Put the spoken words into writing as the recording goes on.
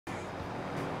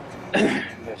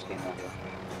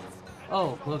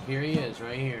Oh, look, here he is,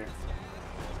 right here.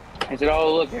 He said,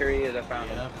 "Oh, look, here he is. I found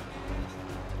him."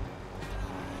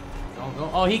 Don't go.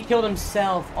 Oh, he killed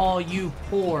himself. Oh, you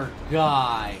poor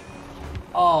guy.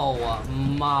 Oh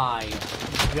my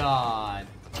God.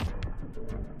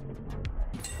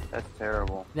 That's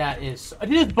terrible. That is. Did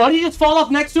his buddy just fall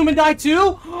off next to him and die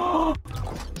too?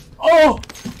 Oh,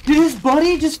 did his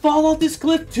buddy just fall off this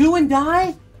cliff too and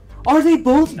die? Are they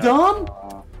both dumb?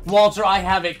 Walter, I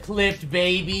have it clipped,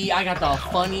 baby. I got the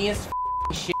funniest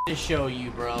shit to show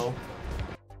you, bro.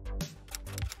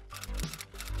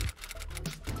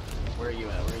 Where are you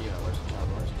at? Where are you at? Where's the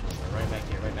chopper? Where's the chopper? Right back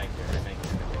here, right back here, right back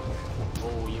here, right back here.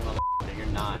 Oh, you motherfucker, you're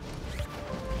not.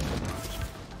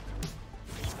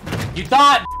 You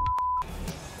thought!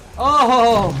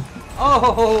 Oh!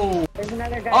 Oh! There's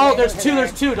another guy. Oh, there's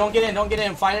two. Don't get in, don't get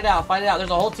in. Fight it out, fight it out. There's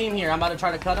a whole team here. I'm about to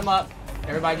try to cut them up.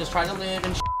 Everybody just try to live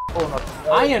and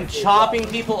I am chopping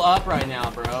people up right now,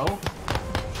 bro.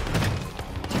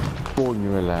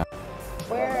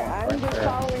 Where? I'm just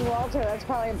following Walter. That's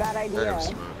probably a bad idea.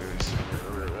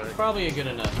 It's probably a good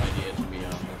enough idea, to be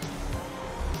honest.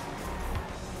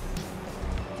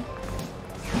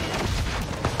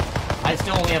 I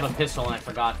still only have a pistol and I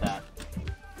forgot that.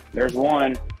 There's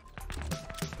one.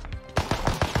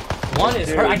 One is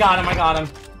hurt. I got him, I got him.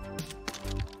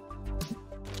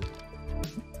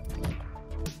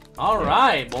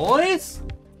 Alright, boys.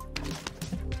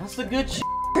 That's the good shit.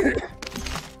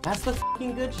 That's the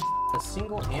fucking good shit. A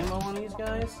single ammo on these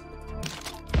guys?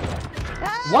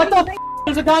 What the f?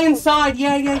 There's a guy inside!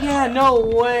 Yeah, no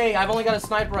way! I've only got a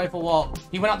sniper rifle, Walt.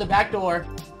 He went out the back door.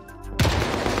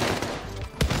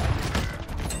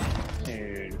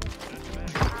 Dude.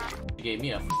 He gave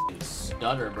me a f***ing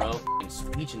stutter, bro. F***ing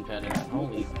speech impediment.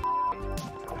 Holy.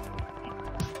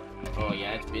 Oh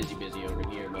yeah, it's busy over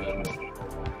here, bud.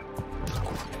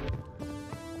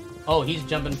 Oh, he's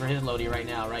jumping for his loadie right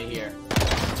now, right here.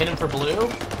 Hit him for blue.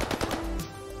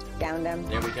 Downed him.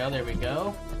 There we go, there we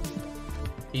go.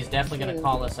 He's definitely gonna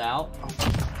call us out.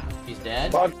 He's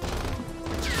dead. Bug.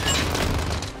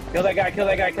 Kill that guy, kill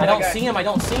that guy, kill that guy. I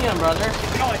don't see him, brother.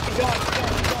 Keep going, keep going, keep going,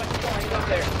 keep going, keep going. He's up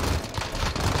there.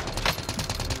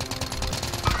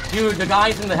 Dude, the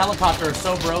guys in the helicopter are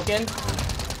so broken.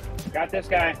 Got this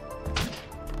guy.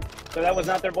 So that was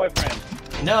not their boyfriend.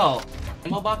 No.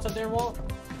 Ammo box up there, Walt?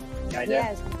 Yeah, I did.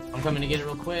 Yes. I'm coming to get it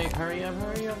real quick. Hurry up,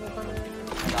 hurry up. I'm coming.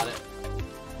 I got it.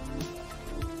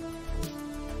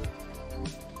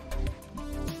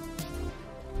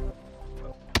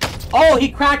 Oh, he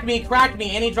cracked me,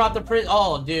 and he dropped the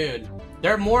Oh, dude.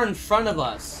 They're more in front of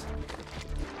us.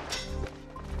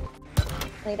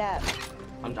 Plate up.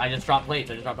 I just dropped plates.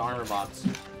 I just dropped the armor box.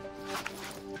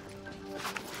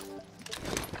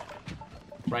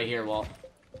 Right here, Walt.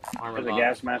 Armor There's box. a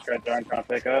gas mask right there I'm trying to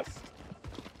pick up.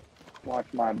 Watch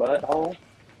my butthole.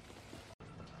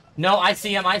 No, I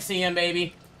see him,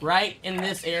 baby. Right in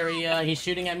this area. He's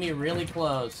shooting at me really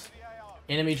close.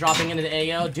 Enemy dropping into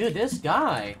the AO. Dude, this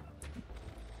guy.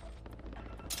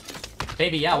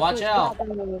 Baby, yeah, watch out.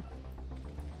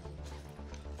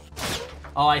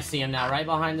 Oh, I see him now. Right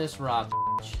behind this rock.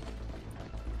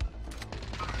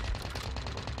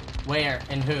 Where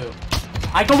and who?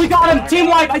 We got him! Team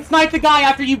wipe! I sniped the guy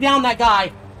after you downed that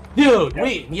guy! Dude,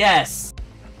 yep. Yes!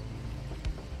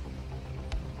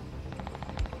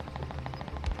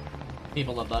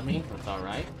 People above me, that's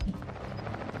alright.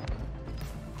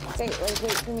 Wait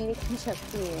for me to catch up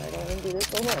to you. I don't want to do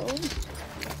this alone.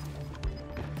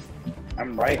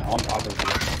 I'm right on top of you.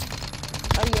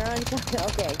 Oh, you're on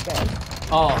top? Okay, good.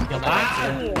 Oh, killed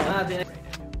that guy.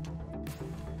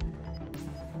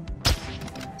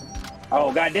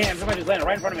 Oh, goddamn, somebody just landed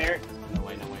right in front of me, Eric. No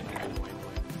way.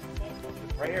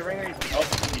 Right here. Oh,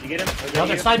 did you get him? No,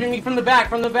 they're sniping me from the back,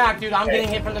 dude. I'm getting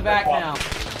hit from the back now.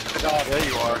 There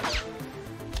you are.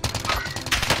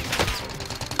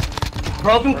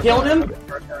 Broken killed him?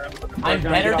 I'm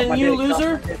better than you,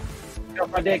 loser? Get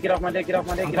off my dick, get off my dick. I'm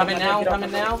coming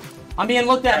now. I'm being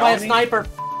looked at by a sniper,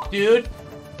 dude.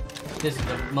 This is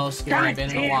the most scary I've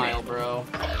been in a while, bro.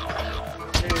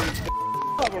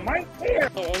 Right here.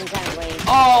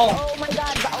 Oh! Oh my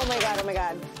god, oh my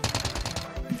god.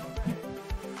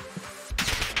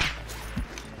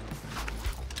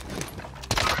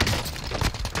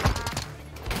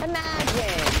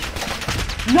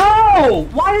 Imagine. No!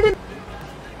 Why did it?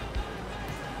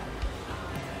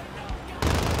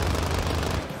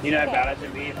 You know how bad I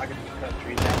should be if I could just cut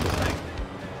trees down this thing?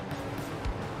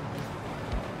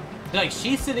 Like,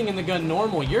 she's sitting in the gun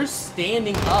normal. You're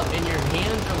standing up and your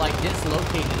hands are like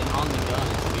dislocated and on the gun.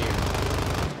 It's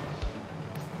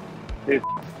weird. Dude,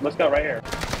 let's go right here.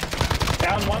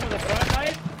 Down one with a throwing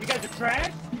knife? You guys are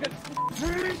trash?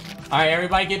 Alright,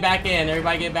 everybody get back in.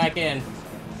 Everybody get back in.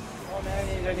 Oh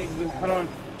man, I need to hold on.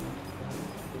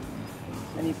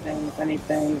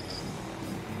 Anything.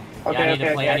 Okay, Yeah, I need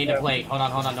to play. okay, I need to play. Hold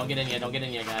on. Don't get in yet. Don't get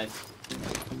in yet, guys.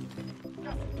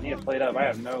 I need to play it up. I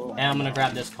have no. And I'm gonna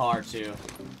grab this car too.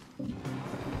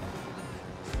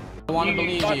 I want to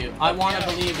believe you. I want to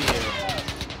believe you.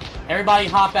 Everybody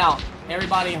hop out.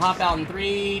 Everybody hop out in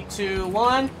 3, 2,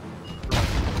 1.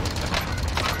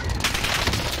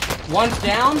 One's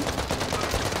down.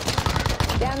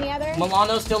 Down the other.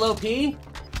 Milano's still OP.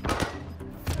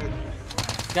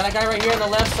 Got a guy right here on the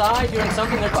left side doing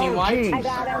something. They're team white. I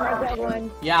got him. I killed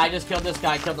one. Yeah, I just killed this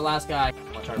guy. Killed the last guy.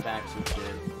 Watch our backs and shit.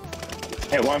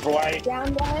 Hey, one for white.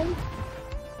 Down one.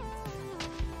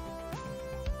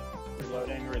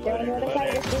 Reloading. Down the other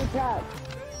side of the blue truck.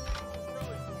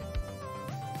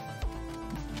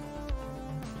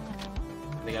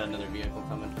 They got another vehicle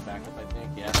coming to back up, I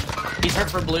think. Yeah. He's hurt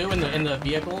for blue in the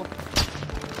vehicle.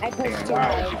 I pushed two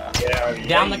guys. Yeah,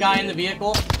 Down the guy in the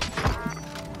vehicle.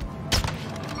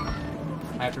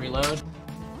 I have to reload.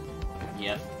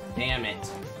 Yep. Damn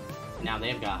it. Now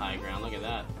they've got high ground. Look at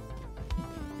that.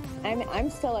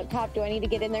 I'm still up top. Do I need to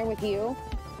get in there with you?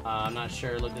 I'm not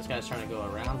sure. Look, this guy's trying to go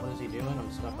around. What is he doing?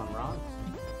 I'm stuck on rocks.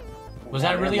 Was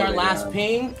that really our last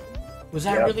ping? Was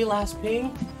that really last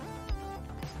ping?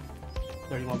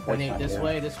 31.8 this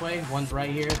way. One's right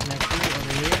here next to me,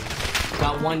 over here.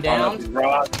 Got one down.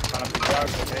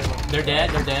 They're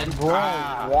dead.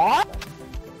 What?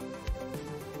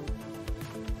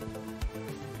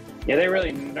 Yeah, they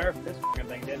really nerfed this fucking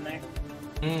thing, didn't they?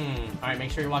 Alright,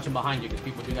 make sure you're watching behind you, because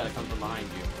people do gotta come from behind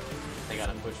you. They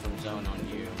gotta push from zone on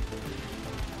you.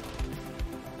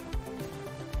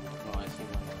 Oh, I see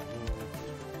one.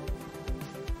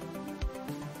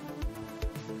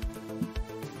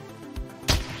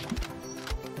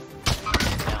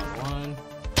 Down one.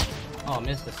 Oh,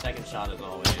 missed the second shot as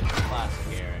always.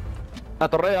 Classic Eric. La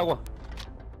torre de agua.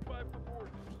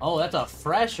 Oh, that's a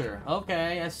fresher.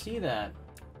 Okay, I see that.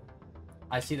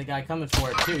 I see the guy coming for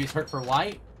it too. He's hurt for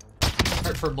white.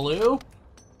 Hurt for blue.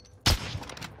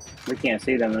 We can't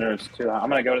see them. There's too high. I'm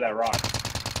gonna go to that rock.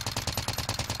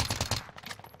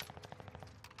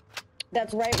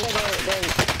 That's right where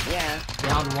they're yeah.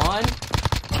 Down one.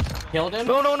 Killed him.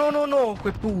 No.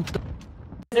 Que puta.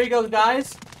 There you go,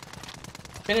 guys.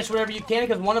 Finish whatever you can,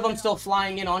 because one of them's still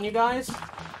flying in on you guys.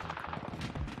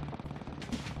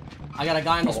 I got a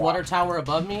guy in this water tower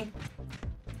above me.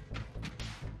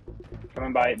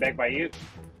 Coming back by you.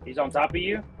 He's on top of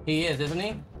you. He is, isn't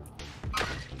he?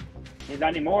 He's not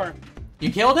anymore.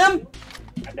 You killed him?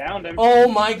 I downed him. Oh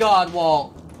my god,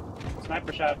 Walt.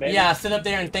 Sniper shot, baby. Yeah, sit up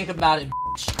there and think about it,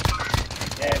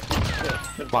 Yeah.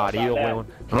 Parió, weón.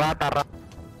 Rata.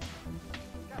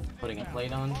 Putting a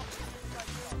plate on.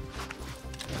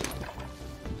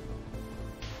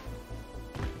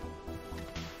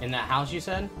 In that house, you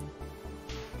said?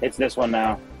 It's this one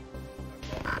now.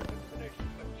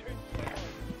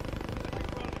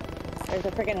 There's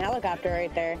a freaking helicopter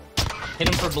right there. Hit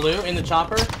him for blue in the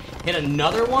chopper. Hit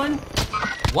another one.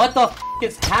 What the f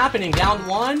is happening? Down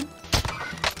one?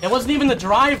 It wasn't even the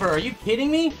driver. Are you kidding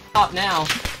me? Stop now.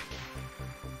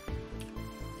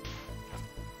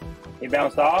 He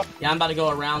bounced off. Yeah, I'm about to go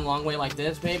around long way like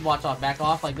this, babe. Watch off. Back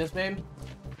off like this, babe.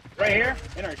 Right here.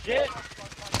 In our shit.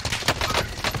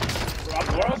 I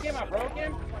broke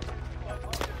him.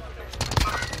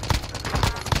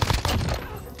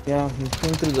 Yeah, he's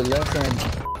going through the left hand.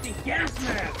 Fucking gas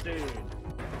mask, dude.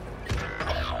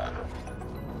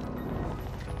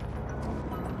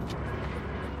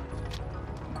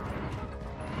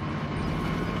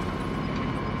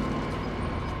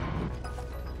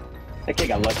 That kid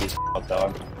got lucky as f,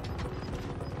 dog.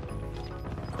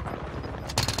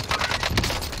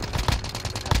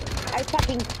 I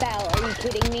fucking fell. Are you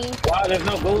kidding me? Wow, there's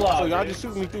no gulag. So y'all dude. just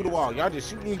shoot me through the wall. Y'all just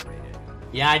shoot me.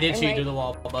 Yeah, I did shoot you through the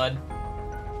wall, bud.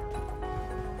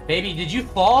 Baby, did you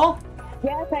fall?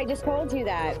 Yes, I just told you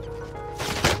that.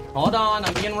 Hold on,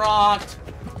 I'm being rocked.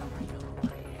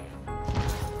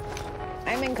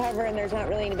 I'm in cover and there's not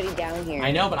really anybody down here.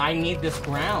 I know, but I need this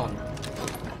ground.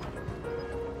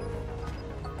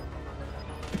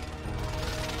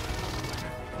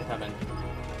 I'm coming.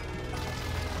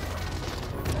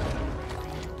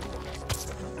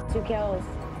 2 kills.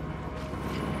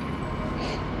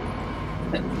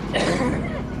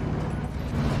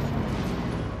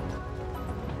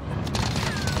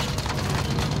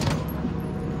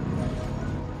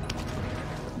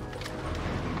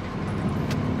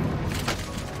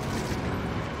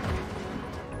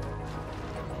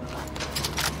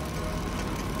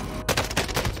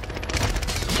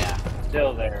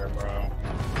 Still there, bro.